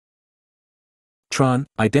Tron,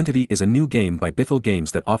 Identity is a new game by Bithell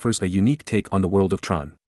Games that offers a unique take on the world of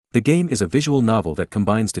Tron. The game is a visual novel that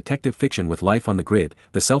combines detective fiction with life on the grid,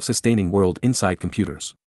 the self-sustaining world inside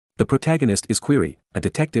computers. The protagonist is Query, a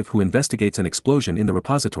detective who investigates an explosion in the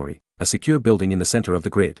repository, a secure building in the center of the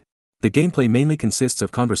grid. The gameplay mainly consists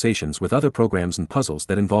of conversations with other programs and puzzles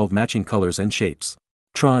that involve matching colors and shapes.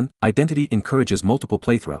 Tron, Identity encourages multiple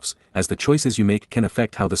playthroughs, as the choices you make can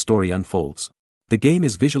affect how the story unfolds. The game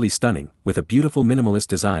is visually stunning, with a beautiful minimalist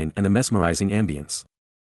design and a mesmerizing ambience.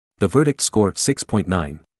 The verdict score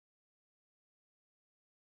 6.9.